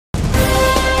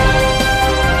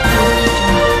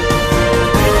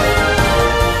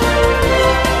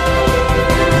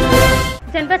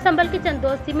जनपद संबल के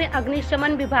चंदौसी में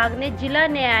अग्निशमन विभाग ने जिला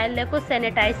न्यायालय को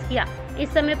सैनिटाइज किया।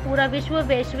 इस समय पूरा विश्व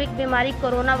वैश्विक बीमारी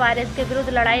कोरोना वायरस के विरुद्ध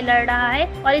लड़ाई लड़ रहा है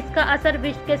और इसका असर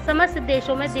विश्व के समस्त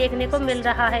देशों में देखने को मिल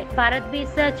रहा है। भारत भी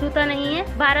इससे अछूता नहीं है।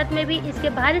 भारत में भी इसके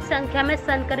भारी संख्या में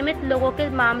संक्रमित लोगों के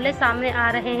मामले सामने आ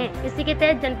रहे हैं। इसी के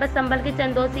तहत जनपद संबल के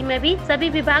चंदौसी में भी सभी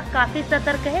विभाग काफी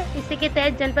सतर्क है। इसी के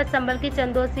तहत जनपद संबल की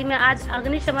चंदौसी में आज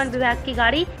अग्निशमन विभाग की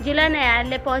गाड़ी जिला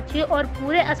न्यायालय पहुंची और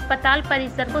पूरे अस्पताल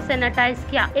परिसर को सैनिटाइज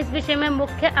किया। इस विषय में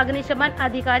मुख्य अग्निशमन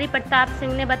अधिकारी प्रताप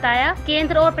सिंह ने बताया,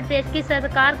 केंद्र और प्रदेश की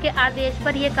सरकार के आदेश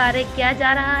पर यह कार्य किया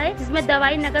जा रहा है, जिसमें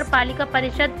दवाई नगर पालिका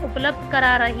परिषद उपलब्ध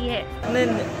करा रही है।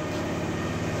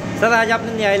 सर, आज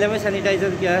आपने न्यायालय में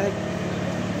सैनिटाइजर किया है,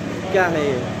 क्या है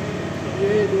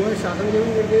ये जो है शासन के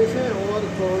निर्देश है और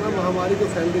कोरोना महामारी को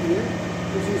फैल रही है,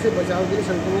 उसी से बचाव के लिए,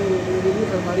 संक्रमण रोकने के लिए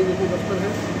सरकारी जो दफ्तर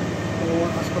है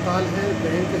और अस्पताल है,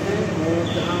 बैंक है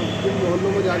और जहाँ जिन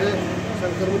मोहल्लों में ज़्यादा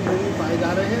संक्रमित लोग पाए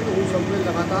जा रहे हैं तो उन सब में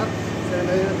लगातार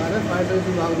सैनिटाइजर कार्य फायर सर्विस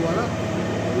विभाग द्वारा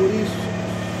पूरी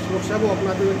सुरक्षा को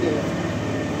अपनाते हुए किया जाए।